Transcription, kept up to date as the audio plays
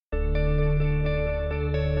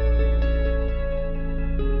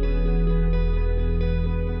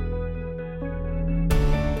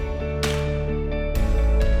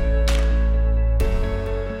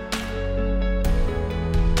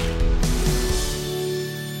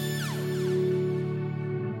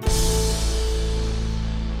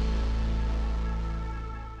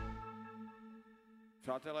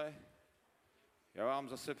Přátelé, já vám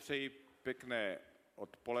zase přeji pěkné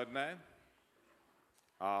odpoledne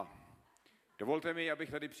a dovolte mi,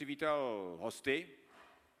 abych tady přivítal hosty.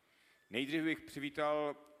 Nejdřív bych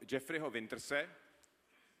přivítal Jeffreyho Winterse,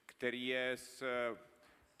 který je z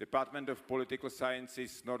Department of Political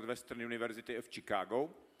Sciences Northwestern University of Chicago.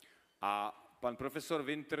 A pan profesor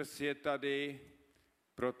Winters je tady,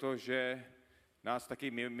 protože nás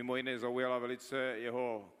taky mimo jiné zaujala velice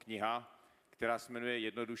jeho kniha, která se jmenuje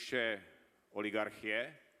jednoduše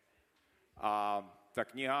Oligarchie. A ta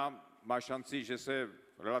kniha má šanci, že se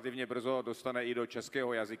relativně brzo dostane i do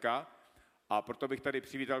českého jazyka. A proto bych tady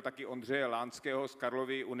přivítal taky Ondřeje Lánského z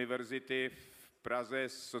Karlovy univerzity v Praze,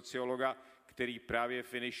 sociologa, který právě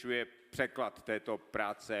finišuje překlad této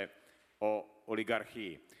práce o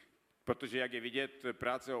oligarchii. Protože, jak je vidět,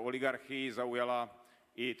 práce o oligarchii zaujala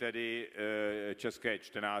i tedy české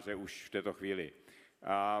čtenáře už v této chvíli.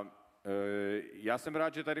 A já jsem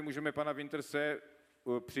rád, že tady můžeme pana Winterse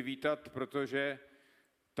přivítat, protože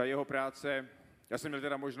ta jeho práce, já jsem měl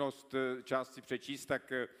teda možnost část si přečíst,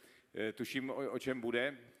 tak tuším, o čem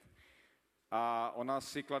bude. A ona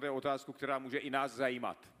si klade otázku, která může i nás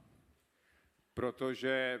zajímat.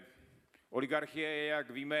 Protože oligarchie je, jak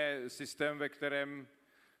víme, systém, ve kterém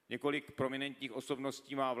několik prominentních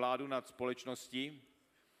osobností má vládu nad společností.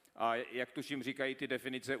 A jak tuším říkají ty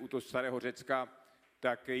definice u toho starého Řecka,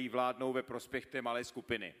 tak jí vládnou ve prospěch té malé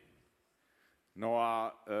skupiny. No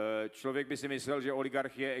a člověk by si myslel, že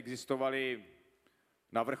oligarchie existovaly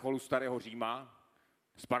na vrcholu starého Říma.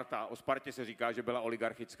 O Spartě se říká, že byla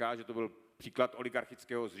oligarchická, že to byl příklad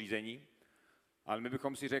oligarchického zřízení. Ale my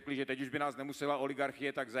bychom si řekli, že teď už by nás nemusela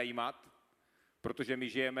oligarchie tak zajímat, protože my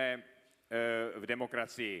žijeme v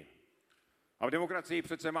demokracii. A v demokracii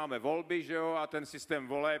přece máme volby, že jo, a ten systém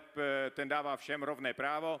voleb, ten dává všem rovné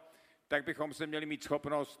právo, tak bychom se měli mít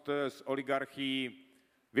schopnost s oligarchií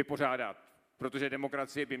vypořádat. Protože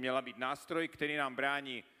demokracie by měla být nástroj, který nám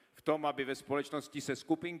brání v tom, aby ve společnosti se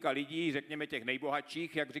skupinka lidí, řekněme těch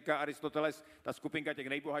nejbohatších, jak říká Aristoteles, ta skupinka těch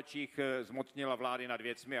nejbohatších zmocnila vlády nad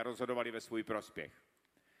věcmi a rozhodovali ve svůj prospěch.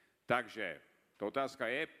 Takže ta otázka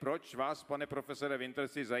je, proč vás, pane profesore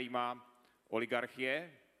Wintersi, zajímá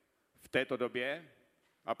oligarchie v této době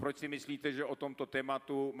a proč si myslíte, že o tomto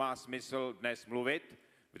tématu má smysl dnes mluvit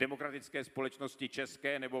v demokratické společnosti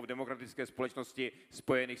české nebo v demokratické společnosti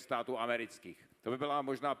Spojených států amerických? To by byla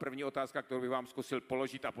možná první otázka, kterou bych vám zkusil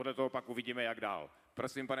položit a podle toho pak uvidíme, jak dál.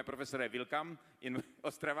 Prosím, pane profesore, welcome in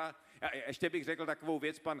Ostrava. A ještě bych řekl takovou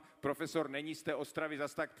věc, pan profesor není z té Ostravy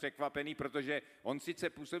zas tak překvapený, protože on sice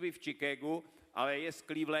působí v Chicagu, ale je z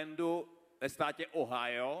Clevelandu ve státě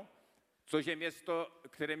Ohio, což je město,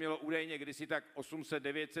 které mělo údajně kdysi tak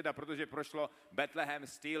 800-900 a protože prošlo Bethlehem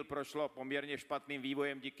Steel, prošlo poměrně špatným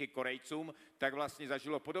vývojem díky Korejcům, tak vlastně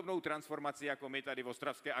zažilo podobnou transformaci jako my tady v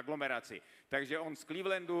ostravské aglomeraci. Takže on z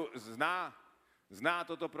Clevelandu zná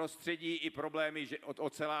toto prostředí i problémy od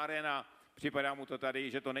oceláren a připadá mu to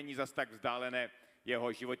tady, že to není zas tak vzdálené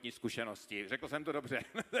jeho životní zkušenosti. Řekl jsem to dobře.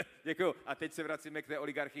 Děkuju. A teď se vracíme k té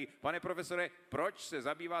oligarchii. Pane profesore, proč se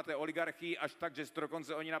zabýváte oligarchií až tak, že jste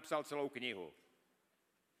dokonce o ní napsal celou knihu?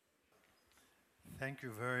 Thank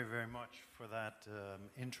you very, very much for that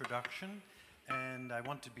introduction. And I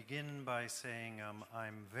want to begin by saying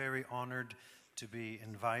I'm very honored to be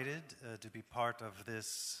invited to be part of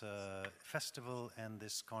this festival and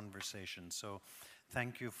this conversation. So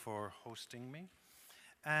thank you for hosting me.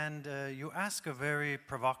 And you ask a very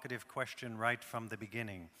provocative question right from the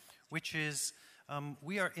beginning, which is,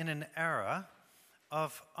 we are in an era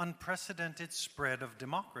of unprecedented spread of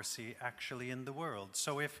democracy actually in the world.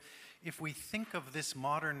 So if we think of this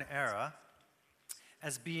modern era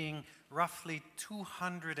as being roughly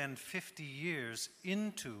 250 years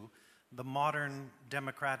into the modern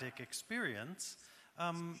democratic experience,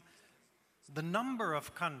 the number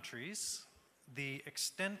of countries, the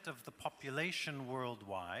extent of the population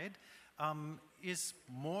worldwide is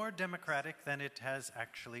more democratic than it has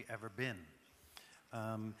actually ever been.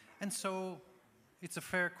 And so it's a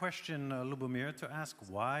fair question, Lubomir, to ask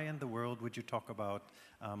why in the world would you talk about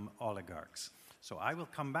oligarchs? So I will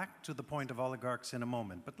come back to the point of oligarchs in a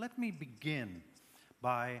moment, but let me begin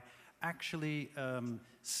by actually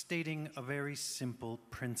stating a very simple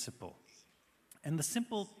principle. And the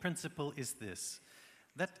simple principle is this: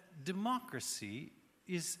 that democracy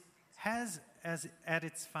has as at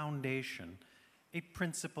its foundation a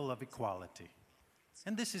principle of equality.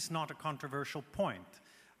 And this is not a controversial point.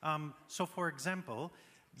 So for example,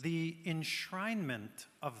 the enshrinement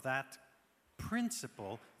of that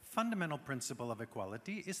principle, fundamental principle of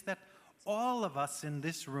equality, is that all of us in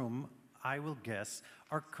this room, I will guess,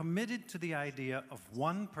 are committed to the idea of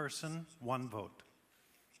one person, one vote.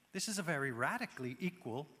 This is a very radically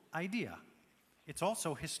equal idea. It's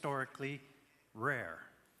also historically rare.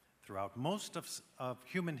 Throughout most of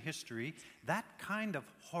human history, that kind of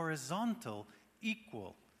horizontal,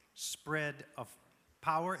 equal spread of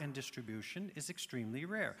power and distribution is extremely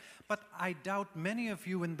rare. But I doubt many of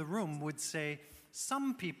you in the room would say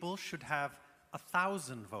some people should have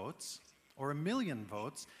 1,000 votes or 1,000,000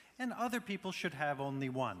 votes, and other people should have only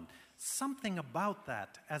one. Something about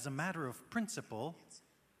that, as a matter of principle,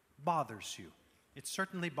 bothers you. It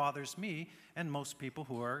certainly bothers me and most people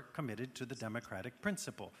who are committed to the democratic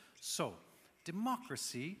principle. So,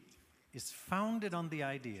 democracy is founded on the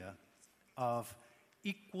idea of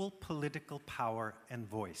equal political power and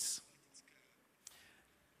voice.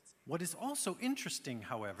 What is also interesting,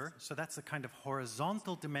 however, so that's the kind of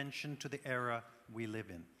horizontal dimension to the era we live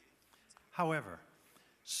in. However,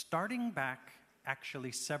 starting back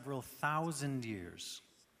actually several thousand years,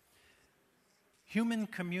 human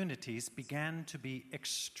communities began to be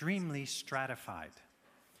extremely stratified,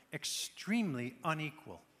 extremely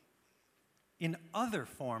unequal in other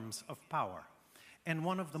forms of power. And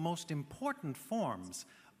one of the most important forms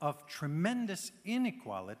of tremendous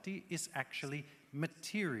inequality is actually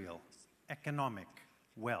material, economic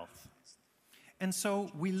wealth. And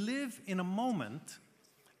so we live in a moment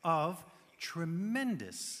of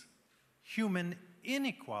tremendous human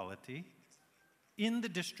inequality in the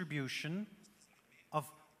distribution of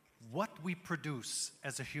what we produce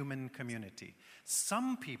as a human community.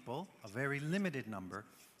 Some people, a very limited number,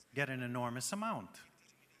 get an enormous amount,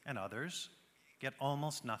 and others get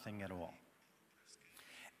almost nothing at all.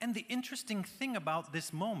 And the interesting thing about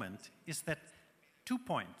this moment is that 2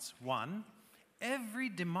 points. One, every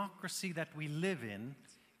democracy that we live in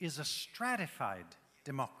is a stratified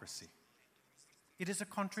democracy. It is a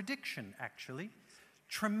contradiction, actually.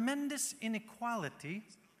 Tremendous inequality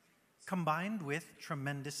combined with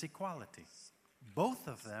tremendous equality. Both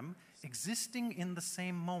of them existing in the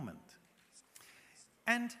same moment.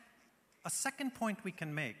 And a second point we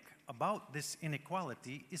can make about this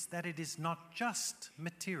inequality is that it is not just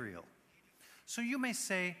material. So you may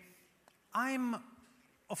say, I'm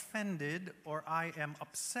offended or I am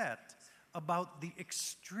upset about the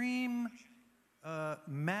extreme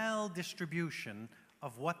maldistribution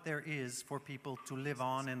of what there is for people to live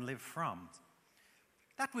on and live from.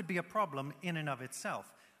 That would be a problem in and of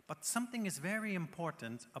itself. But something is very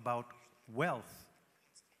important about wealth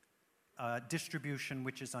distribution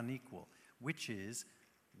which is unequal, which is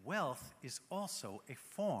wealth is also a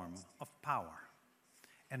form of power.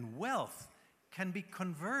 And wealth can be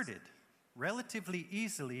converted relatively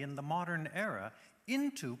easily in the modern era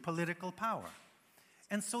into political power.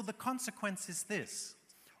 And so the consequence is this.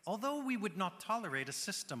 Although we would not tolerate a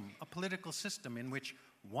system, a political system, in which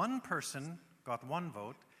one person got one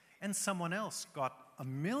vote and someone else got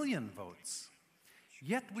 1,000,000 votes,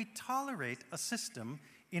 yet we tolerate a system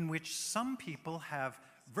in which some people have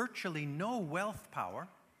virtually no wealth power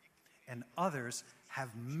and others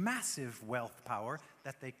have massive wealth power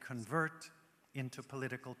that they convert into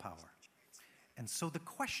political power. And so the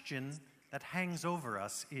question that hangs over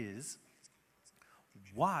us is,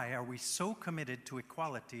 why are we so committed to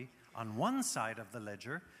equality on one side of the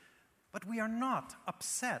ledger, but we are not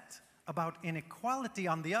upset about inequality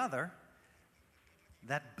on the other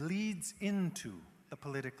that bleeds into the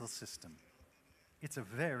political system? It's a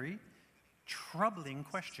very troubling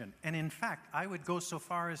question. And in fact, I would go so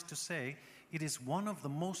far as to say it is one of the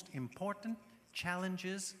most important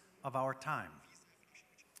challenges of our time.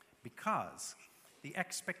 Because the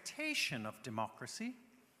expectation of democracy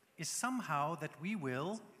is somehow that we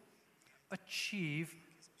will achieve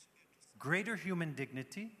greater human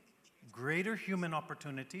dignity, greater human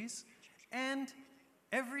opportunities, and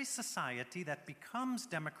every society that becomes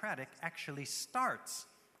democratic actually starts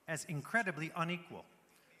as incredibly unequal.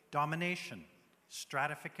 Domination,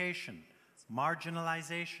 stratification,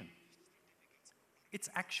 marginalization. It's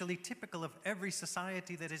actually typical of every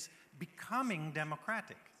society that is becoming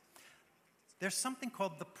democratic. There's something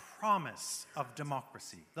called the promise of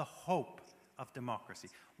democracy, the hope of democracy.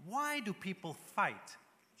 Why do people fight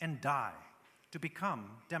and die to become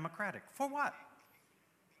democratic? For what?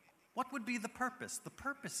 What would be the purpose? The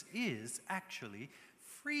purpose is actually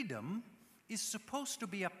freedom is supposed to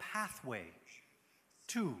be a pathway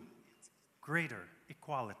to greater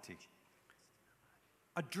equality,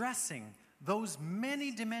 addressing those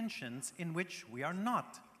many dimensions in which we are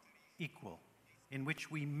not equal, in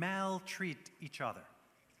which we maltreat each other.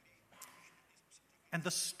 And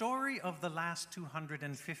the story of the last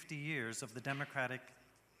 250 years of the democratic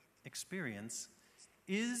experience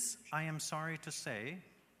is, I am sorry to say,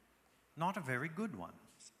 not a very good one.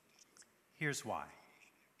 Here's why.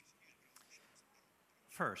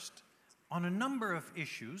 first on a number of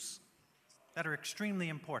issues that are extremely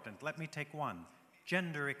important. Let me take one,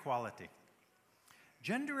 gender equality.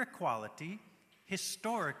 Gender equality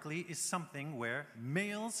historically is something where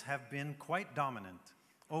males have been quite dominant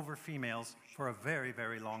over females for a very,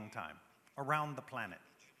 very long time around the planet.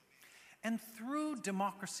 And through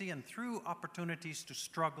democracy and through opportunities to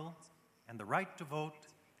struggle and the right to vote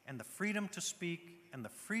and the freedom to speak and the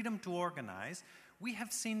freedom to organize, we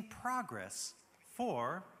have seen progress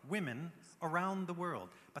for women around the world.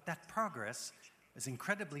 But that progress is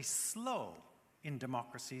incredibly slow in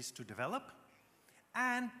democracies to develop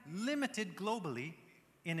and limited globally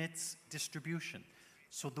in its distribution.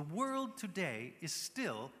 So the world today is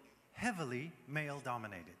still heavily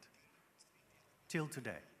male-dominated, till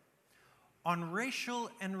today. On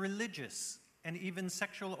racial and religious and even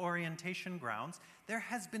sexual orientation grounds, there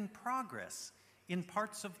has been progress in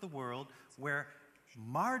parts of the world where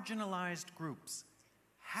marginalized groups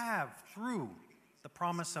have, through the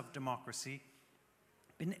promise of democracy,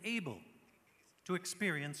 been able to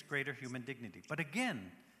experience greater human dignity. But again,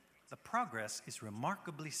 the progress is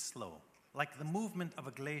remarkably slow, like the movement of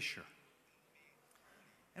a glacier.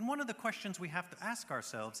 And one of the questions we have to ask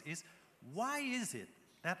ourselves is, why is it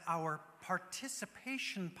that our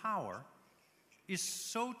participation power is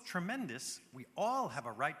so tremendous? We all have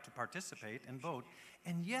a right to participate and vote,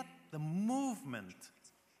 and yet the movement,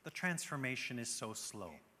 the transformation is so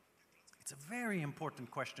slow. It's a very important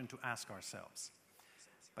question to ask ourselves.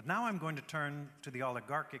 But now I'm going to turn to the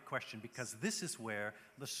oligarchic question, because this is where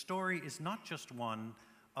the story is not just one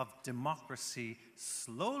of democracy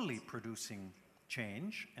slowly producing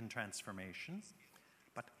change and transformation,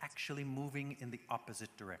 but actually moving in the opposite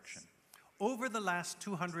direction. Over the last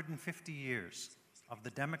 250 years of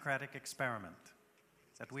the democratic experiment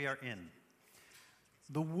that we are in,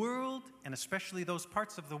 the world, and especially those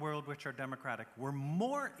parts of the world which are democratic, were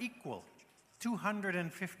more equal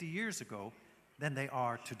 250 years ago than they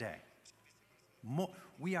are today.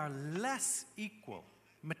 We are less equal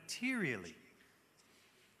materially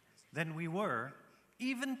than we were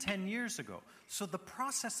even 10 years ago. So the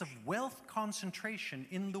process of wealth concentration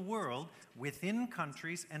in the world, within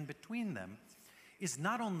countries and between them, is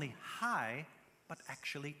not only high, but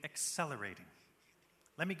actually accelerating.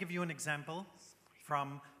 Let me give you an example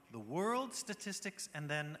from the world statistics and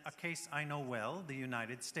then a case I know well, the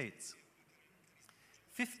United States.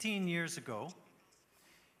 15 years ago,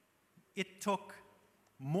 it took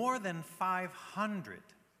more than 500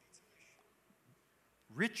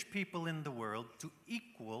 rich people in the world to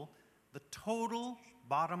equal the total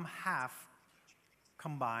bottom half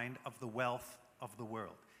combined of the wealth of the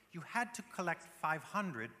world. You had to collect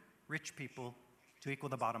 500 rich people to equal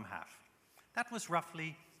the bottom half. That was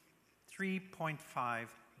roughly 3.5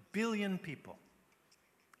 billion people,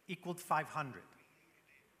 equaled 500.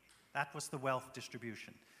 That was the wealth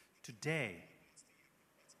distribution. Today,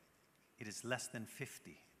 it is less than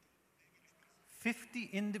 50. 50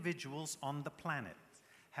 individuals on the planet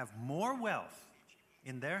have more wealth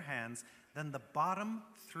in their hands than the bottom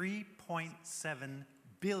 3.7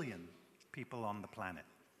 billion people on the planet.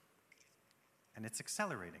 And it's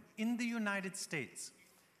accelerating. In the United States,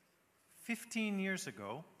 15 years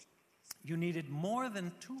ago, you needed more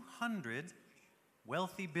than 200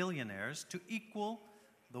 wealthy billionaires to equal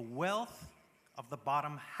the wealth of the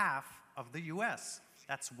bottom half of the US.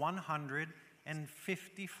 That's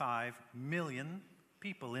 155 million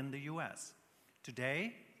people in the US.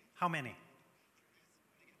 Today, how many?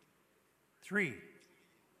 3.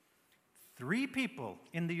 3 people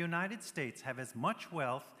in the United States have as much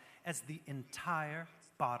wealth as the entire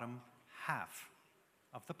bottom half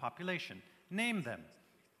of the population. Name them: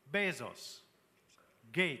 Bezos,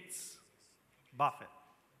 Gates, Buffett.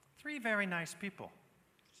 3 very nice people.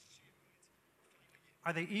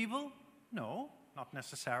 Are they evil? No, not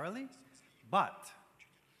necessarily. But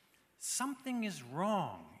something is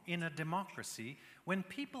wrong in a democracy when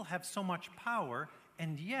people have so much power,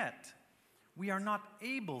 and yet we are not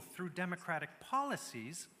able, through democratic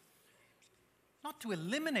policies, not to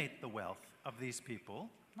eliminate the wealth of these people,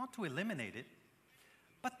 not to eliminate it,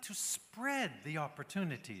 but to spread the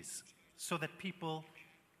opportunities so that people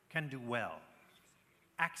can do well.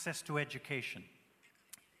 Access to education,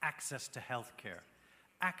 access to health care,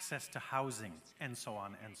 access to housing, and so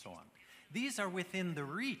on and so on. These are within the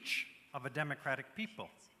reach of a democratic people,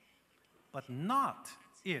 but not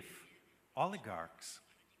if oligarchs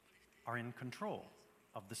are in control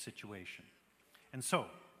of the situation. And so,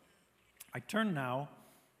 I turn now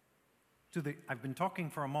to I've been talking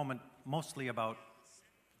for a moment mostly about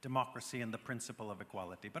democracy and the principle of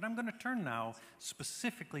equality, but I'm going to turn now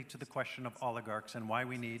specifically to the question of oligarchs and why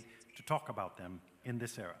we need to talk about them in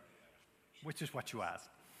this era, which is what you asked.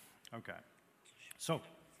 Okay. So,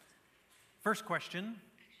 first question,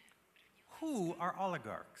 who are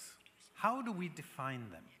oligarchs? How do we define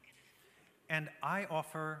them? And I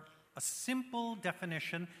offer a simple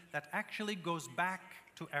definition that actually goes back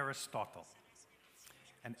to Aristotle.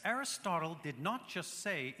 And Aristotle did not just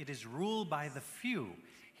say it is ruled by the few.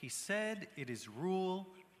 He said it is ruled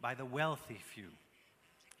by the wealthy few.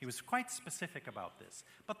 He was quite specific about this.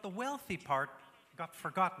 But the wealthy part got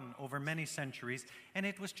forgotten over many centuries, and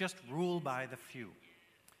it was just ruled by the few.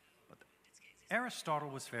 But Aristotle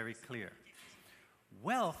was very clear.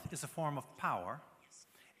 Wealth is a form of power,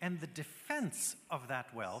 and the defense of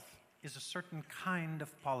that wealth is a certain kind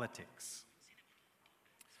of politics.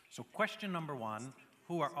 So question number one,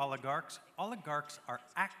 who are oligarchs? Oligarchs are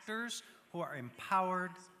actors who are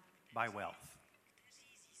empowered by wealth.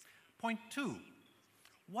 Point two,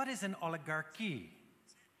 what is an oligarchy?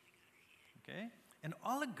 Okay? An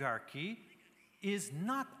oligarchy is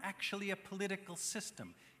not actually a political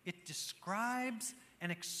system. It describes an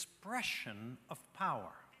expression of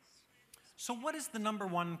power. So what is the number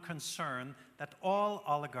one concern that all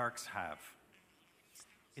oligarchs have?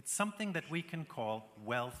 It's something that we can call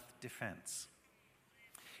wealth defense.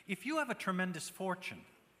 If you have a tremendous fortune,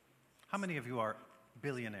 how many of you are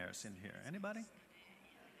billionaires in here? Anybody?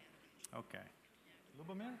 Okay.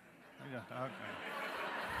 Lubomir? Yeah, okay.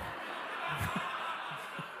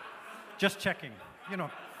 Just checking. You know,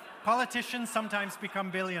 politicians sometimes become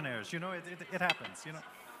billionaires. You know, it happens, you know.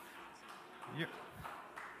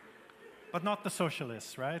 But not the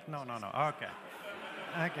socialists, right? No. Okay.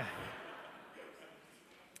 Okay.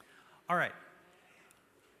 All right.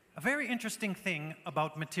 A very interesting thing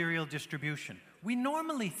about material distribution. We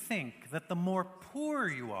normally think that the more poor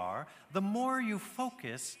you are, the more you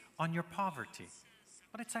focus on your poverty.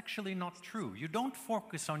 But it's actually not true. You don't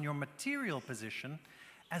focus on your material position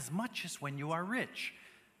as much as when you are rich.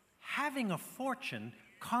 Having a fortune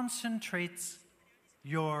concentrates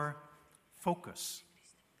your focus.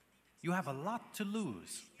 You have a lot to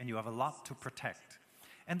lose, and you have a lot to protect.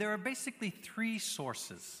 And there are basically three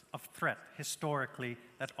sources of threat historically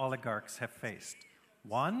that oligarchs have faced.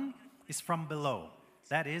 One is from below.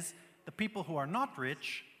 That is, the people who are not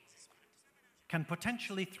rich can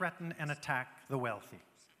potentially threaten and attack the wealthy.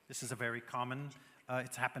 This is a very common,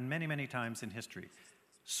 it's happened many, many times in history.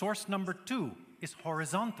 Source number two is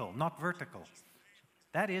horizontal, not vertical.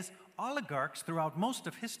 That is, oligarchs throughout most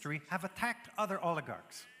of history have attacked other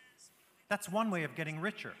oligarchs. That's one way of getting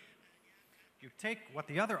richer. You take what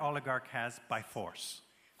the other oligarch has by force.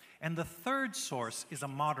 And the third source is a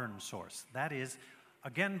modern source. That is,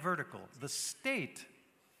 again, vertical. The state,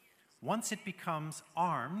 once it becomes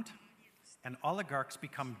armed, and oligarchs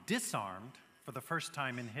become disarmed for the first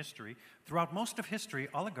time in history, throughout most of history,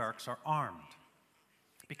 oligarchs are armed,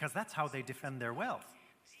 because that's how they defend their wealth.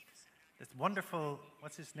 This wonderful,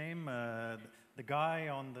 what's his name? The guy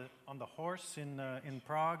on the horse in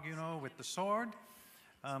Prague, you know, with the sword.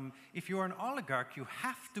 If you're an oligarch, you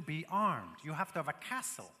have to be armed. You have to have a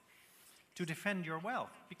castle to defend your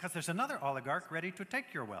wealth, because there's another oligarch ready to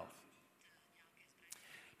take your wealth.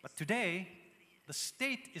 But today, the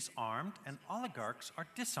state is armed and oligarchs are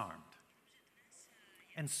disarmed.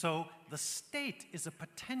 And so the state is a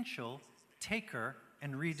potential taker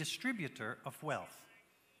and redistributor of wealth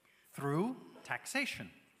through taxation.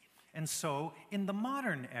 And so in the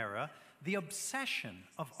modern era, the obsession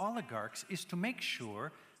of oligarchs is to make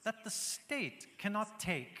sure that the state cannot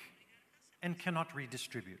take and cannot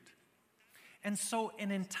redistribute. And so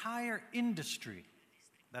an entire industry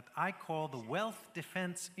that I call the wealth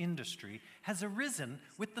defense industry has arisen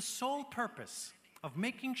with the sole purpose of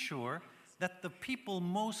making sure that the people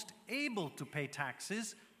most able to pay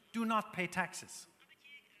taxes do not pay taxes.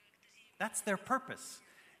 That's their purpose.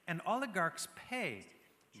 And oligarchs pay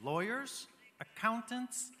lawyers,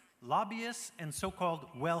 accountants, lobbyists, and so-called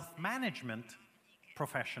wealth management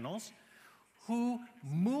professionals who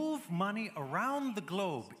move money around the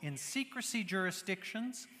globe in secrecy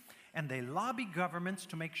jurisdictions, and they lobby governments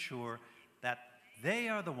to make sure that they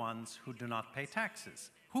are the ones who do not pay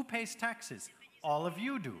taxes. Who pays taxes? All of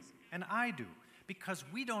you do, and I do, because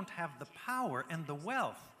we don't have the power and the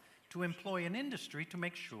wealth to employ an industry to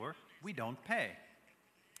make sure we don't pay.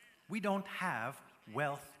 We don't have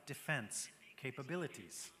wealth defense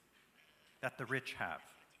capabilities that the rich have,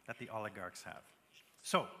 that the oligarchs have.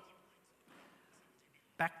 So,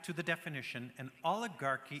 back to the definition, an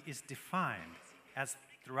oligarchy is defined as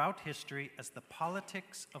throughout history as the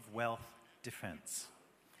politics of wealth defense.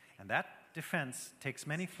 And that defense takes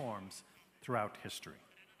many forms throughout history.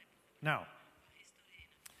 Now,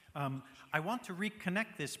 I want to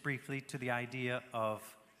reconnect this briefly to the idea of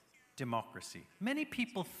democracy. Many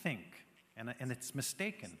people think, and it's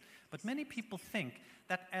mistaken, but many people think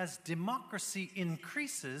that as democracy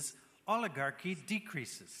increases, oligarchy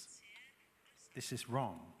decreases. This is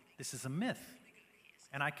wrong. This is a myth,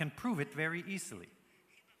 and I can prove it very easily.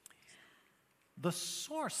 The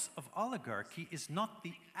source of oligarchy is not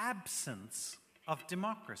the absence of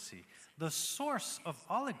democracy. The source of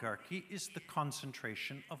oligarchy is the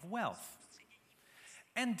concentration of wealth.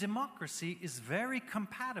 And democracy is very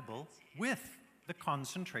compatible with the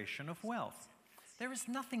concentration of wealth. There is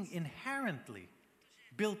nothing inherently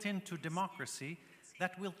built into democracy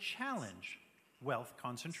that will challenge wealth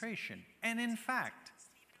concentration. And in fact,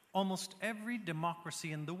 almost every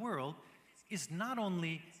democracy in the world is not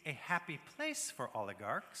only a happy place for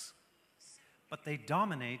oligarchs, but they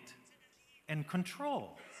dominate and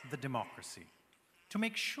control the democracy to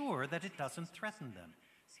make sure that it doesn't threaten them.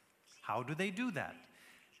 How do they do that?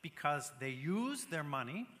 Because they use their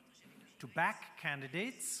money to back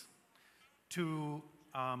candidates, to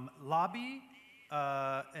lobby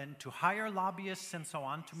and to hire lobbyists and so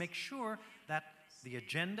on, to make sure that the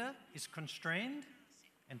agenda is constrained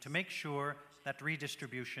and to make sure that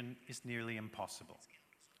redistribution is nearly impossible.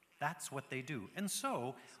 That's what they do. And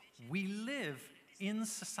so we live in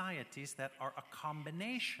societies that are a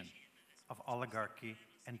combination of oligarchy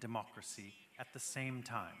and democracy at the same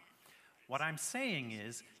time. What I'm saying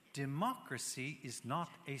is, democracy is not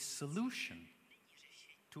a solution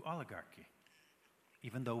to oligarchy,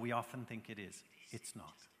 even though we often think it is. It's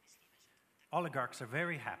not. Oligarchs are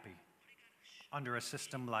very happy under a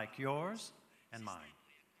system like yours and mine.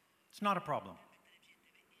 It's not a problem.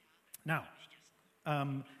 Now,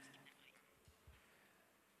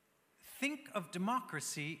 think of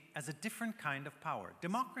democracy as a different kind of power.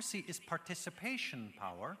 Democracy is participation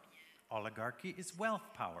power. Oligarchy is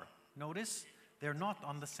wealth power. Notice they're not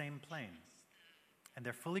on the same plane, and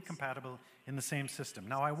they're fully compatible in the same system.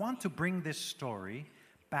 Now, I want to bring this story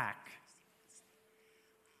back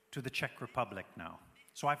to the Czech Republic now.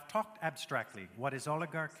 So I've talked abstractly. What is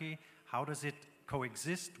oligarchy? How does it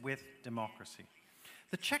coexist with democracy?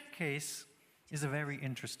 The Czech case is a very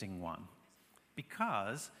interesting one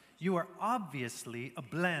because you are obviously a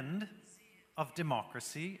blend of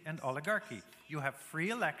democracy and oligarchy. You have free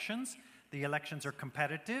elections. The elections are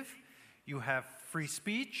competitive. You have free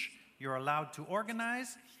speech. You're allowed to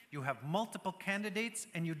organize. You have multiple candidates,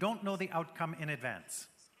 and you don't know the outcome in advance.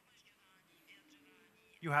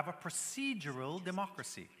 You have a procedural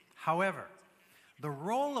democracy. However, the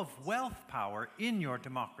role of wealth power in your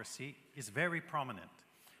democracy is very prominent.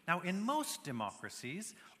 Now, in most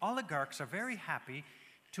democracies, oligarchs are very happy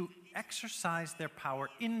to exercise their power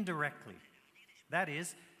indirectly. That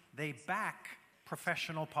is, they back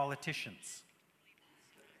professional politicians.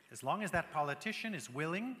 As long as that politician is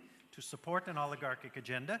willing to support an oligarchic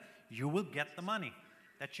agenda, you will get the money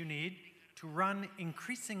that you need to run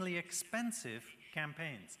increasingly expensive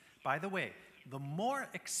campaigns. By the way, the more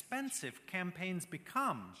expensive campaigns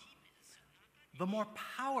become, the more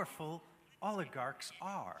powerful oligarchs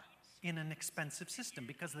are in an expensive system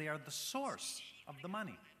because they are the source of the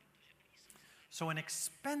money. So an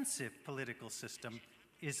expensive political system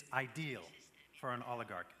is ideal for an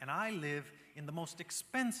oligarch. And I live in the most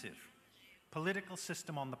expensive political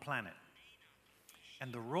system on the planet.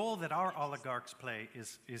 And the role that our oligarchs play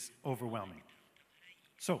is overwhelming.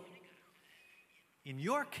 So, in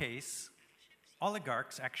your case,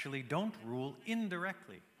 oligarchs actually don't rule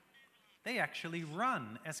indirectly. They actually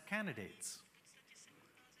run as candidates.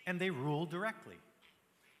 And they rule directly.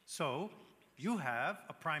 So, you have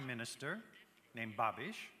a prime minister named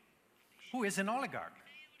Babiš, who is an oligarch.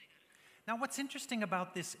 Now, what's interesting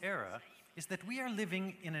about this era is that we are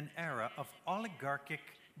living in an era of oligarchic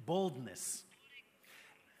boldness.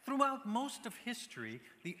 Throughout most of history,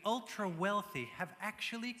 the ultra-wealthy have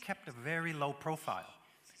actually kept a very low profile,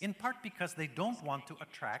 in part because they don't want to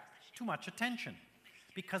attract too much attention,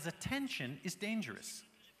 because attention is dangerous.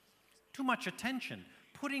 Too much attention,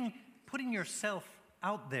 putting yourself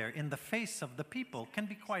out there in the face of the people can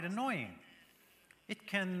be quite annoying. It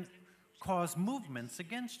can cause movements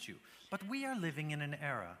against you. But we are living in an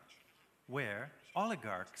era where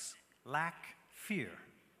oligarchs lack fear.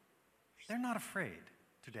 They're not afraid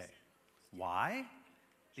today. Why?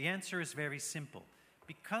 The answer is very simple.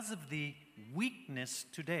 Because of the weakness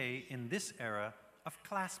today in this era of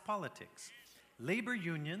class politics. Labor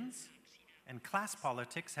unions and class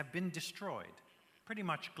politics have been destroyed, pretty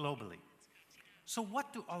much globally. So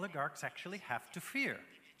what do oligarchs actually have to fear?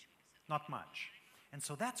 Not much. And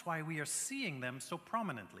so that's why we are seeing them so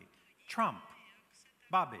prominently. Trump,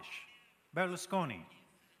 Babiš, Berlusconi,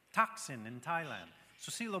 Thaksin in Thailand,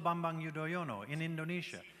 Susilo Bambang Yudhoyono in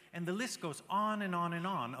Indonesia, and the list goes on and on and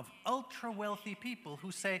on of ultra-wealthy people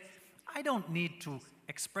who say, I don't need to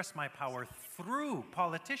express my power through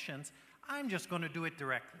politicians, I'm just going to do it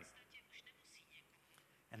directly.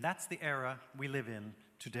 And that's the era we live in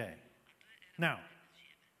today. Now,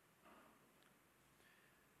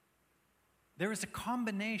 there is a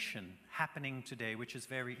combination happening today which is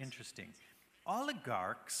very interesting.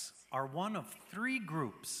 Oligarchs are one of three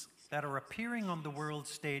groups that are appearing on the world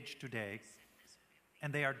stage today,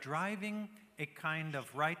 and they are driving a kind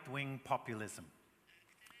of right-wing populism.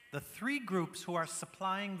 The three groups who are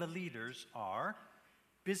supplying the leaders are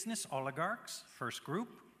business oligarchs, first group,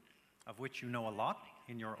 of which you know a lot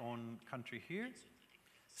in your own country here.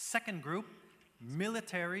 Second group,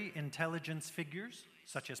 military intelligence figures,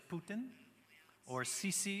 such as Putin or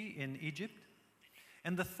Sisi in Egypt.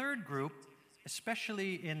 And the third group,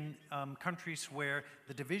 especially in countries where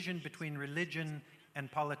the division between religion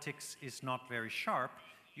and politics is not very sharp,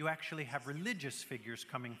 you actually have religious figures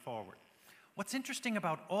coming forward. What's interesting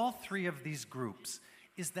about all three of these groups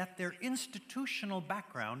is that their institutional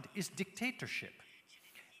background is dictatorship.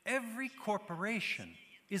 Every corporation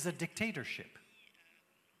is a dictatorship.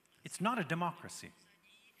 It's not a democracy.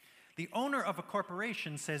 The owner of a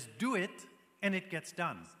corporation says, do it, and it gets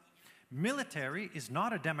done. Military is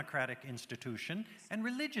not a democratic institution, and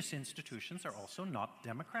religious institutions are also not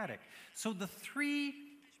democratic. So the three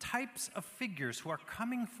types of figures who are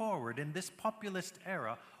coming forward in this populist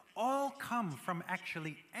era all come from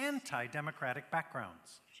actually anti-democratic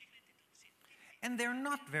backgrounds. And they're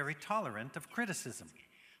not very tolerant of criticism.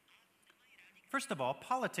 First of all,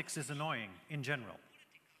 politics is annoying in general.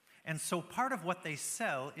 And so part of what they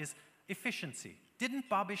sell is efficiency. Didn't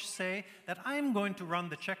Babiš say that I'm going to run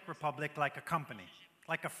the Czech Republic like a company,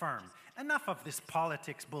 like a firm? Enough of this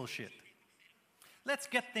politics bullshit. Let's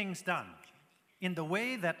get things done in the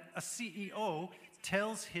way that a CEO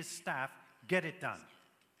tells his staff, get it done.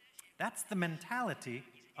 That's the mentality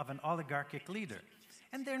of an oligarchic leader.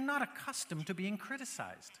 And they're not accustomed to being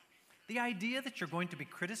criticized. The idea that you're going to be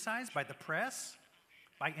criticized by the press,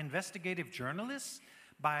 by investigative journalists,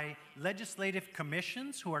 by legislative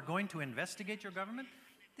commissions who are going to investigate your government,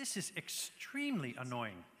 this is extremely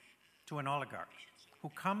annoying to an oligarch who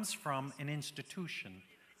comes from an institution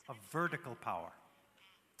of vertical power.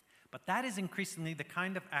 But that is increasingly the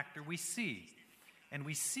kind of actor we see. And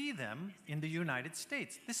we see them in the United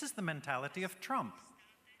States. This is the mentality of Trump.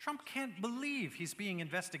 Trump can't believe he's being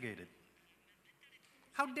investigated.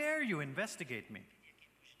 How dare you investigate me?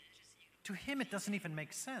 To him, it doesn't even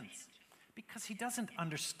make sense because he doesn't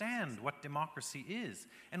understand what democracy is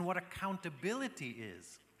and what accountability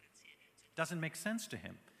is. Doesn't make sense to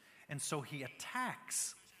him. And so he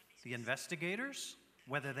attacks the investigators,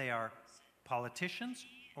 whether they are politicians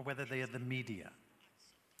or whether they are the media.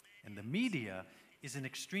 And the media is an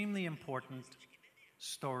extremely important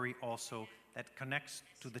story also that connects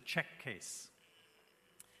to the Czech case.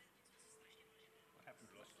 What happened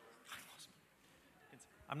to us?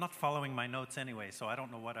 I'm not following my notes anyway, so I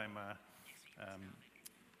don't know what I'm...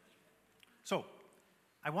 So,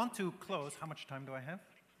 I want to close. How much time do I have?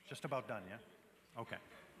 Just about done, yeah? Okay.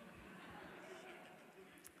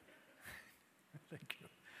 Thank you.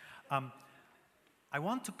 I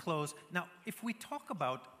want to close. Now, if we talk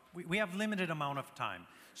about... We have limited amount of time,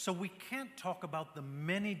 so we can't talk about the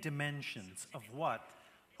many dimensions of what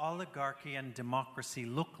oligarchy and democracy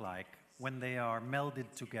look like when they are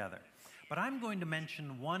melded together. But I'm going to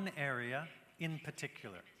mention one area in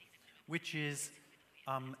particular, which is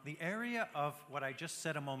the area of what I just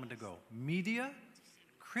said a moment ago, media,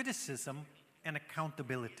 criticism, and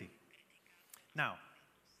accountability. Now,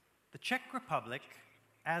 the Czech Republic,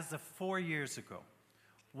 as of 4 years ago,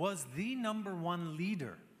 was the #1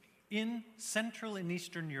 leader in Central and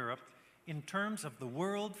Eastern Europe in terms of the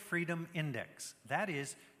World Freedom Index. That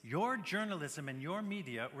is, your journalism and your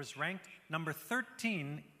media was ranked number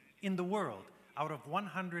 13 in the world out of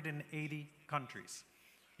 180 countries.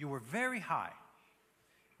 You were very high.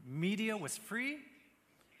 Media was free,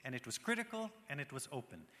 and it was critical, and it was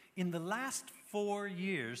open. In the last 4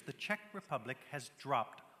 years, the Czech Republic has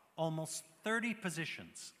dropped almost 30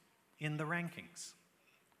 positions in the rankings.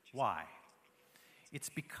 Why? It's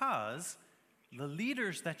because the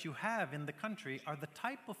leaders that you have in the country are the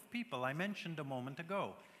type of people I mentioned a moment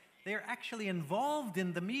ago. They're actually involved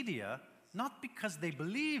in the media, not because they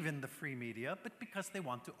believe in the free media, but because they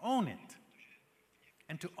want to own it.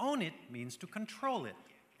 And to own it means to control it,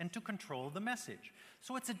 and to control the message.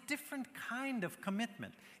 So it's a different kind of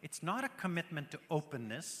commitment. It's not a commitment to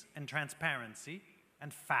openness and transparency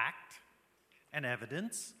and fact and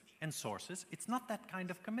evidence and sources, it's not that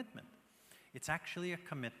kind of commitment. It's actually a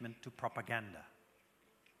commitment to propaganda.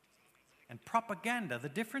 And propaganda, the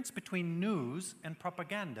difference between news and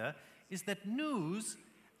propaganda is that news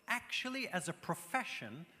actually as a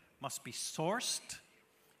profession must be sourced,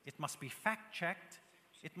 it must be fact-checked,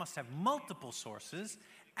 it must have multiple sources,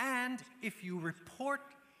 and if you report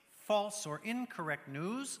false or incorrect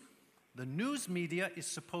news, the news media is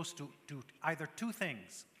supposed to do either two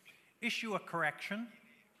things: issue a correction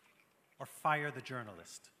or fire the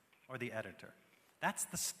journalist or the editor. That's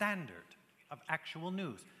the standard of actual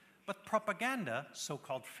news. But propaganda,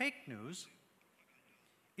 so-called fake news,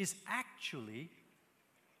 is actually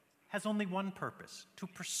has only one purpose: to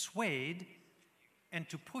persuade and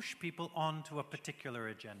to push people onto a particular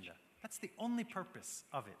agenda. That's the only purpose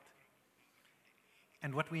of it.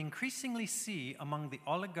 And what we increasingly see among the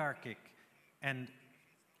oligarchic and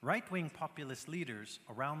right-wing populist leaders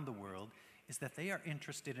around the world is that they are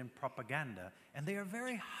interested in propaganda, and they are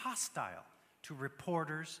very hostile to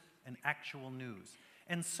reporters and actual news.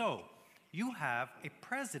 And so, you have a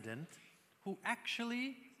president who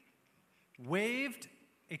actually waved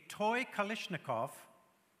a toy Kalashnikov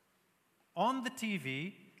on the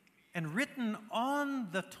TV, and written on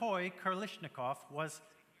the toy Kalashnikov was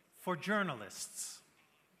 "for journalists,"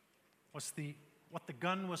 was what the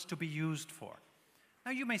gun was to be used for.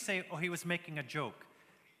 Now you may say, oh, he was making a joke.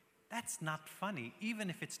 That's not funny, even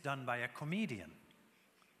if it's done by a comedian,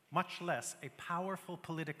 much less a powerful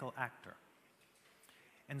political actor.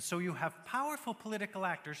 And so you have powerful political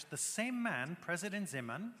actors. The same man, President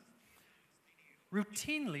Zeman,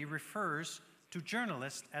 routinely refers to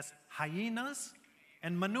journalists as hyenas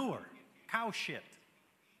and manure, cow shit.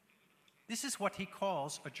 This is what he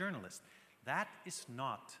calls a journalist. That is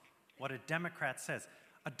not what a Democrat says.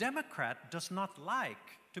 A Democrat does not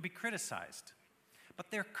like to be criticized, but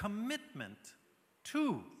their commitment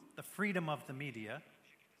to the freedom of the media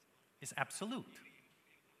is absolute.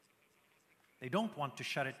 They don't want to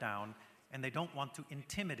shut it down, and they don't want to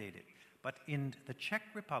intimidate it. But in the Czech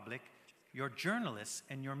Republic, your journalists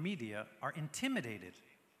and your media are intimidated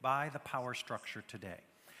by the power structure today.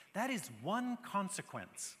 That is one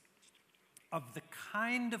consequence of the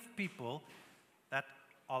kind of people that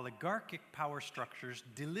oligarchic power structures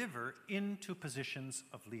deliver into positions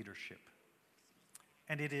of leadership.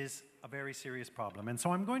 And it is a very serious problem. And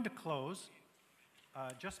so I'm going to close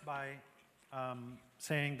just by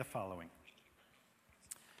saying the following.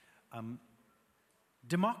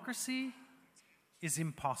 Democracy is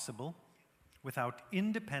impossible without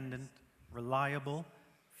independent, reliable,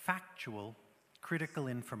 factual, critical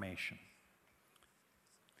information.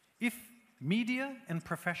 If media and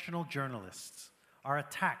professional journalists are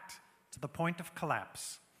attacked to the point of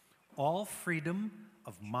collapse, all freedom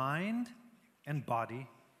of mind and body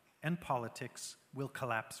and politics will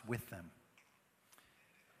collapse with them.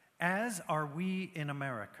 As are we in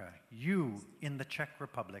America, you in the Czech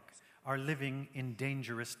Republic are living in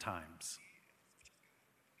dangerous times.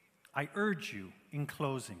 I urge you, in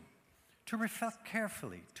closing, to reflect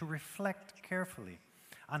carefully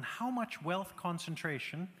on how much wealth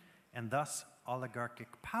concentration, and thus oligarchic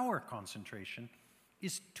power concentration,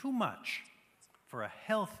 is too much for a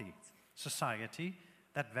healthy society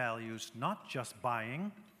that values not just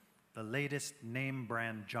buying the latest name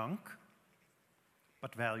brand junk,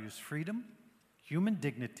 but values freedom, human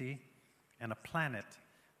dignity, and a planet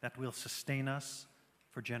that will sustain us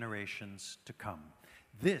for generations to come.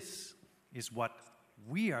 This is what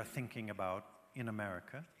we are thinking about in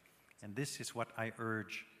America, and this is what I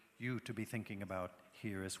urge you to be thinking about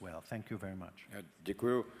here as well. Thank you very much.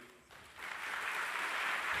 Děkuju.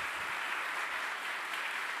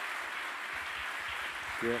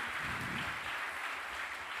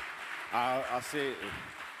 A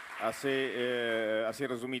asi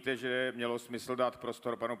rozumíte, že mělo smysl dát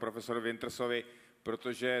prostor panu profesoru Wintersovi,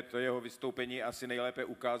 protože to jeho vystoupení asi nejlépe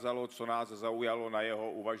ukázalo, co nás zaujalo na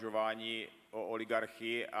jeho uvažování o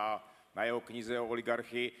oligarchii a na jeho knize o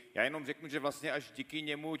oligarchii. Já jenom řeknu, že vlastně až díky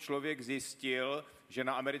němu člověk zjistil, že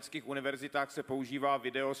na amerických univerzitách se používá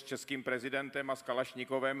video s českým prezidentem a s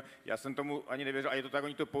Kalašnikovem. Já jsem tomu ani nevěřil, a je to tak,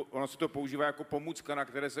 ono se to používá jako pomůcka, na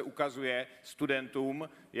které se ukazuje studentům,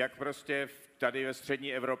 jak prostě tady ve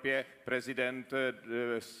střední Evropě prezident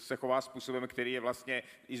se chová způsobem, který je vlastně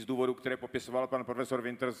i z důvodu, které popisoval pan profesor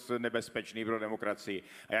Winters, nebezpečný pro demokracii.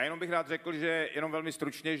 A já jenom bych rád řekl, že jenom velmi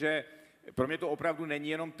stručně, že pro mě to opravdu není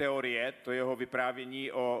jenom teorie, to jeho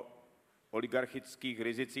vyprávění o oligarchických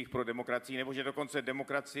rizicích pro demokracii, nebo že dokonce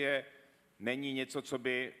demokracie není něco, co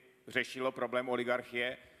by řešilo problém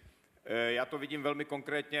oligarchie. Já to vidím velmi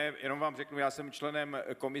konkrétně, jenom vám řeknu, já jsem členem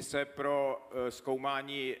komise pro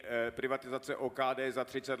zkoumání privatizace OKD za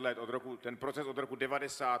 30 let, ten proces od roku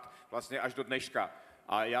 90 vlastně až do dneška.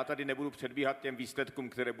 A já tady nebudu předbíhat těm výsledkům,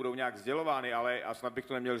 které budou nějak sdělovány, a snad bych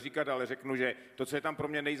to neměl říkat, ale řeknu, že to, co je tam pro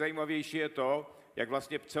mě nejzajímavější, je to, jak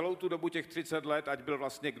vlastně celou tu dobu těch 30 let, ať byl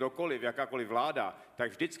vlastně kdokoliv, jakákoliv vláda,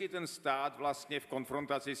 tak vždycky ten stát vlastně v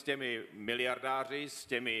konfrontaci s těmi miliardáři, s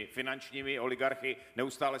těmi finančními oligarchy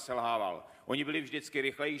neustále selhával. Oni byli vždycky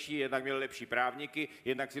rychlejší, jednak měli lepší právníky,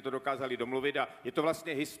 jednak si to dokázali domluvit a je to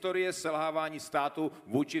vlastně historie selhávání státu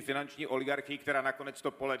vůči finanční oligarchii, která nakonec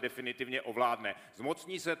to pole definitivně ovládne.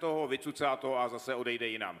 Zmocní se toho, vycucá to a zase odejde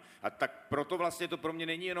jinam. A tak proto vlastně to pro mě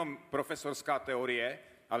není jenom profesorská teorie,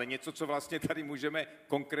 ale něco, co vlastně tady můžeme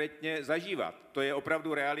konkrétně zažívat. To je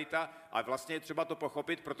opravdu realita a vlastně je třeba to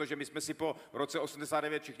pochopit, protože my jsme si po roce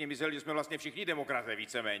 89 všichni mysleli, že jsme vlastně všichni demokraté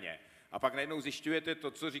víceméně. A pak najednou zjišťujete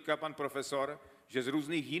to, co říká pan profesor, že z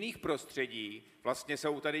různých jiných prostředí vlastně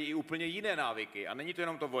jsou tady i úplně jiné návyky. A není to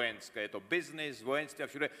jenom to vojenské, je to business, vojenství a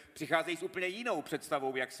všude přicházejí s úplně jinou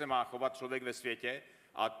představou, jak se má chovat člověk ve světě.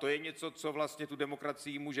 A to je něco, co vlastně tu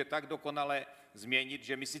demokracii může tak dokonale změnit,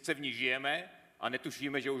 že my sice v ní žijeme, a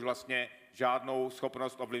netušíme, že už vlastně žádnou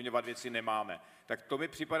schopnost ovlivňovat věci nemáme. Tak to mi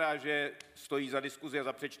připadá, že stojí za diskuzi a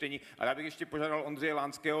za přečtení. A já bych ještě požádal Ondřeje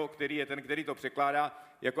Lánského, který je ten, který to překládá,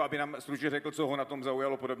 jako aby nám stručně řekl, co ho na tom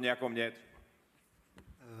zaujalo, podobně jako mě.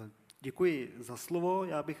 Děkuji za slovo.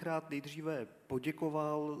 Já bych rád nejdříve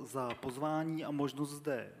poděkoval za pozvání a možnost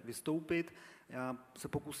zde vystoupit. Já se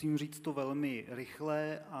pokusím říct to velmi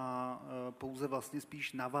rychle a pouze vlastně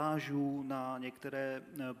spíš navážu na některé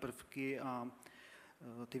prvky a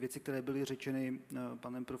ty věci, které byly řečeny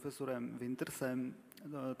panem profesorem Wintersem,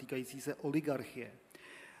 týkající se oligarchie.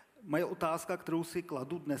 Moje otázka, kterou si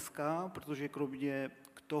kladu dneska, protože kromě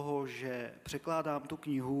toho, že překládám tu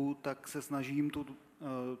knihu, tak se snažím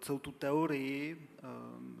celou tu teorii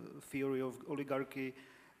Theory of Oligarchy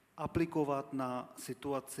aplikovat na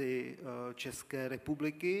situaci České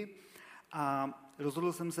republiky. A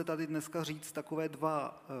rozhodl jsem se tady dneska říct takové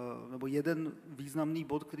jeden významný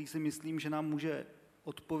bod, který si myslím, že nám může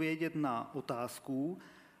odpovědět na otázku,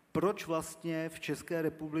 proč vlastně v České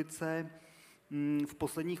republice v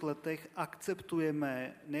posledních letech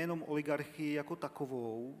akceptujeme nejenom oligarchii jako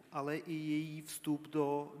takovou, ale i její vstup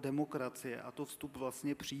do demokracie, a to vstup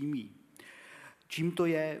vlastně přímý. Čím to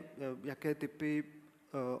je, jaké typy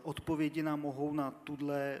odpovědi nám mohou na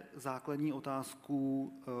tuhle základní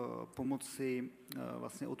otázku pomoci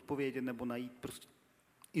vlastně odpovědět nebo najít prostě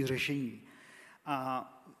i řešení. A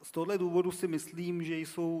z tohoto důvodu si myslím, že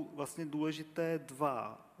jsou vlastně důležité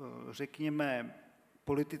dva, řekněme,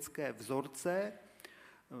 politické vzorce,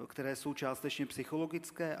 které jsou částečně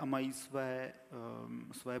psychologické a mají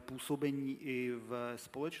své působení i v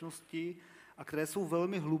společnosti a které jsou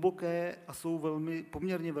velmi hluboké a jsou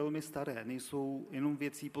poměrně velmi staré. Nejsou jenom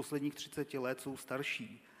věcí posledních 30 let, jsou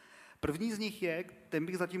starší. První z nich je, ten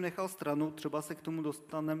bych zatím nechal stranu, třeba se k tomu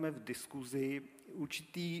dostaneme v diskuzi,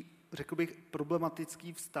 určitý, řekl bych,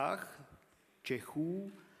 problematický vztah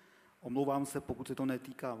Čechů, omlouvám se, pokud se to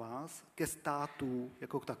netýká vás, ke státu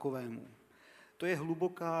jako k takovému. To je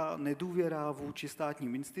hluboká nedůvěra vůči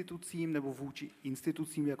státním institucím nebo vůči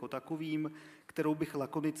institucím jako takovým, kterou bych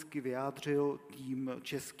lakonicky vyjádřil tím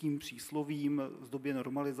českým příslovím z doby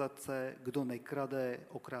normalizace, kdo nekrade,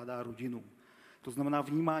 okrádá rodinu. To znamená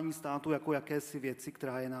vnímání státu jako jakési věci,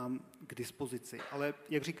 která je nám k dispozici. Ale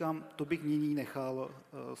jak říkám, to bych nyní nechal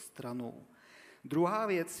stranou. Druhá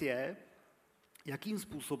věc je, jakým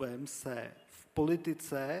způsobem se v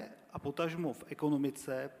politice a potažmo v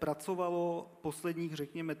ekonomice pracovalo posledních,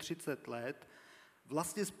 řekněme, 30 let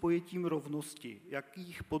vlastně s pojetím rovnosti,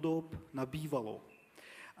 jakých podob nabývalo.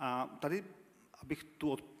 A tady, abych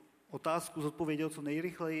tu otázku zodpověděl co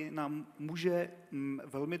nejrychleji, nám může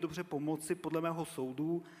velmi dobře pomoci podle mého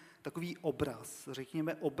soudu takový obraz,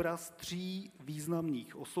 řekněme obraz 3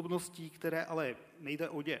 významných osobností, které ale nejde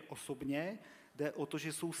o ně osobně, jde o to,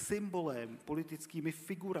 že jsou symbolem, politickými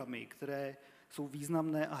figurami, které jsou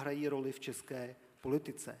významné a hrají roli v české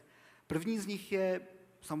politice. První z nich je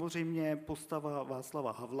samozřejmě postava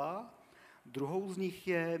Václava Havla, druhou z nich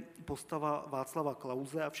je postava Václava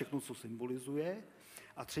Klause a všechno, co symbolizuje.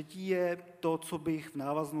 A třetí je to, co bych v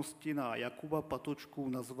návaznosti na Jakuba Patočku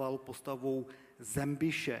nazval postavou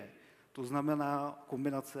Zembiše. To znamená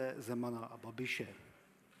kombinace Zemana a Babiše.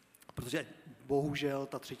 Protože bohužel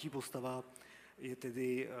ta třetí postava je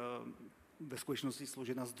tedy ve skutečnosti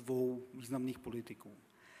složena z 2 významných politiků.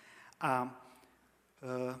 A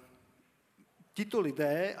Tito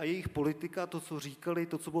lidé a jejich politika, to, co říkali,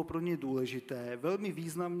 to, co bylo pro ně důležité, velmi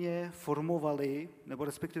významně formovali, nebo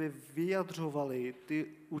respektive vyjadřovali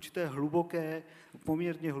ty určité hluboké,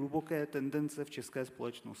 poměrně hluboké tendence v české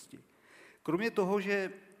společnosti. Kromě toho,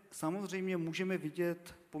 že samozřejmě můžeme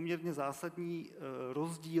vidět poměrně zásadní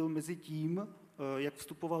rozdíl mezi tím, jak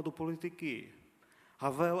vstupoval do politiky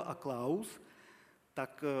Havel a Klaus,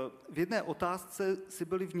 tak v jedné otázce si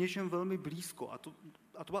byli v něčem velmi blízko. A to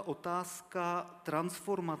byla otázka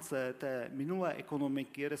transformace té minulé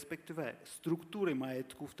ekonomiky, respektive struktury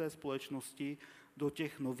majetku v té společnosti do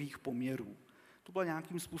těch nových poměrů. To byla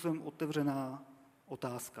nějakým způsobem otevřená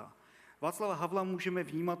otázka. Václava Havla můžeme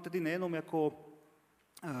vnímat tedy nejenom jako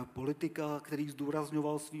politika, který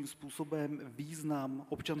zdůrazňoval svým způsobem význam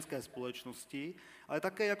občanské společnosti, ale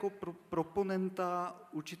také jako proponenta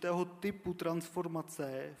určitého typu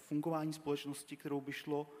transformace fungování společnosti, kterou by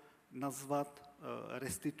šlo nazvat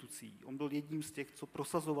restitucí. On byl jedním z těch, co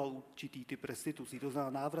prosazoval určitý typ restitucí, to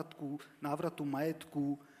znamená návratu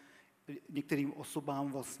majetku některým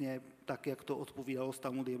osobám vlastně tak, jak to odpovídalo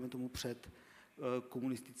stavu, dejme tomu, před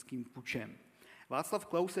komunistickým pučem. Václav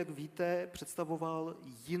Klaus, jak víte, představoval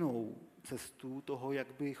jinou cestu toho, jak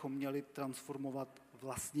bychom měli transformovat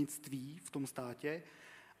vlastnictví v tom státě,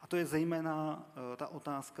 a to je zejména ta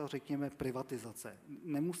otázka, řekněme, privatizace.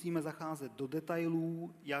 Nemusíme zacházet do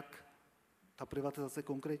detailů, jak ta privatizace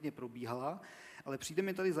konkrétně probíhala, ale přijde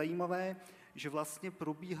mi tady zajímavé, že vlastně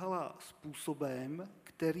probíhala způsobem,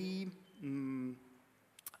 který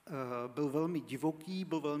byl velmi divoký,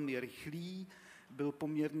 byl velmi rychlý, byl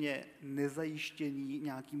poměrně nezajištěný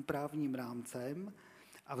nějakým právním rámcem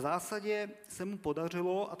a v zásadě se mu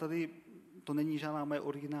podařilo, a tady to není žádná moje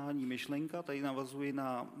originální myšlenka, tady navazuji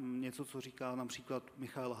na něco, co říká například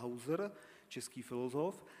Michael Hauser, český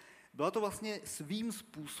filozof, byla to vlastně svým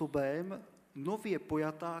způsobem nově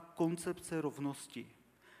pojatá koncepce rovnosti.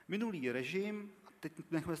 Minulý režim, teď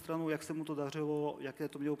nechme stranou, jak se mu to dařilo, jaké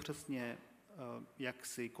to mělo přesně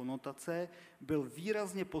jaksi konotace, byl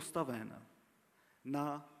výrazně postaven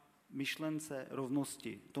na myšlence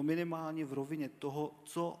rovnosti. To minimálně v rovině toho,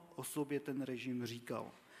 co o sobě ten režim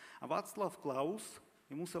říkal. A Václav Klaus,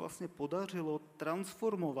 jemu se vlastně podařilo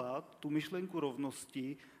transformovat tu myšlenku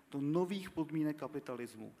rovnosti do nových podmínek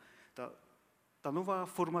kapitalismu. Ta nová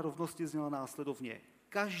forma rovnosti zněla následovně.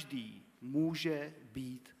 Každý může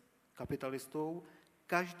být kapitalistou,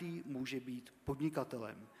 každý může být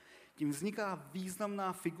podnikatelem. Tím vzniká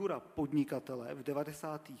významná figura podnikatele v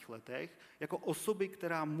 90. letech jako osoby,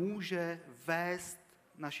 která může vést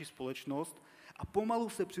naši společnost, a pomalu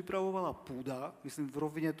se připravovala půda, myslím v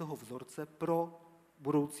rovině toho vzorce, pro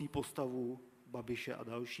budoucí postavu Babiše a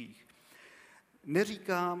dalších.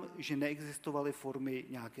 Neříkám, že neexistovaly formy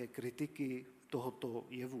nějaké kritiky tohoto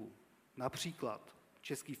jevu. Například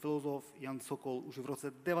český filozof Jan Sokol už v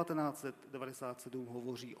roce 1997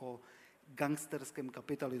 hovoří o gangsterském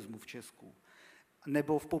kapitalismu v Česku.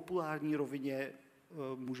 Nebo v populární rovině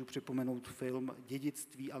můžu připomenout film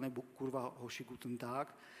Dědictví anebo Kurva hoši guten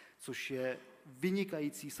Tag, což je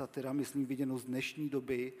vynikající satira, myslím viděno z dnešní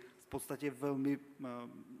doby, v podstatě velmi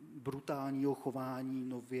brutálního chování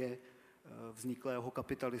nově vzniklého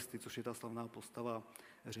kapitalisty, což je ta slavná postava,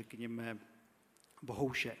 řekněme,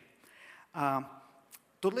 Bohouše. A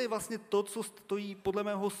tohle je vlastně to, co stojí podle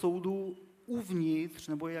mého soudu uvnitř,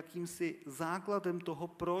 nebo je jakýmsi základem toho,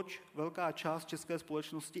 proč velká část české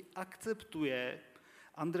společnosti akceptuje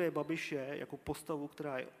Andreje Babiše jako postavu,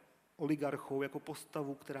 která je oligarchou, jako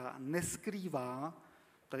postavu, která neskrývá,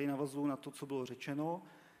 tady navazuju na to, co bylo řečeno,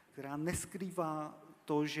 která neskrývá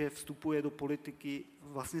to, že vstupuje do politiky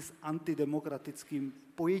vlastně s antidemokratickým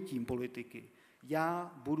pojetím politiky.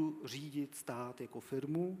 Já budu řídit stát jako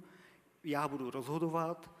firmu, já budu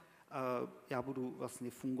rozhodovat, já budu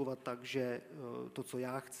vlastně fungovat tak, že to, co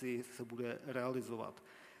já chci, se bude realizovat.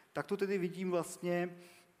 Tak to tedy vidím vlastně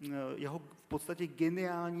jeho v podstatě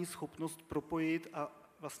geniální schopnost propojit a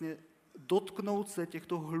vlastně dotknout se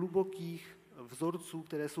těchto hlubokých vzorců,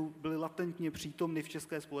 které byly latentně přítomny v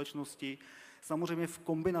české společnosti, samozřejmě v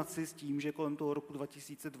kombinaci s tím, že kolem toho roku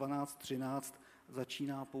 2012-13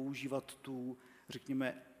 začíná používat tu,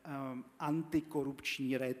 řekněme,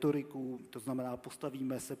 antikorupční rétoriku, to znamená,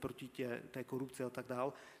 postavíme se proti té korupci a tak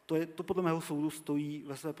dál. To podle mého soudu stojí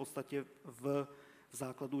ve své podstatě v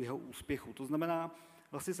základu jeho úspěchu. To znamená,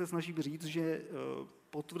 vlastně se snažím říct, že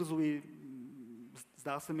potvrzuji,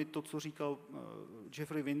 zdá se mi to, co říkal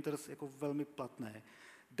Jeffrey Winters, jako velmi platné.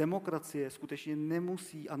 Demokracie skutečně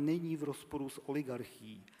nemusí a není v rozporu s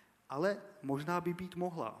oligarchií, ale možná by být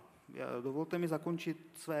mohla. Dovolte mi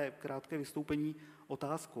zakončit své krátké vystoupení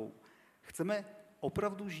otázkou. Chceme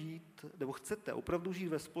opravdu žít, nebo chcete opravdu žít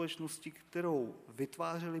ve společnosti, kterou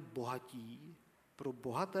vytvářeli bohatí pro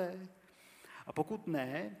bohaté? A pokud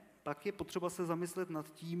ne, pak je potřeba se zamyslet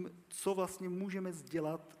nad tím, co vlastně můžeme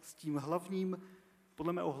dělat s tím hlavním,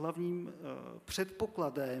 podle mého hlavním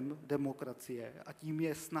předpokladem demokracie, a tím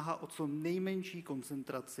je snaha o co nejmenší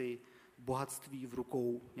koncentraci bohatství v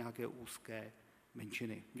rukou nějaké úzké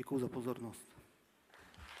menšiny. Děkuji za pozornost.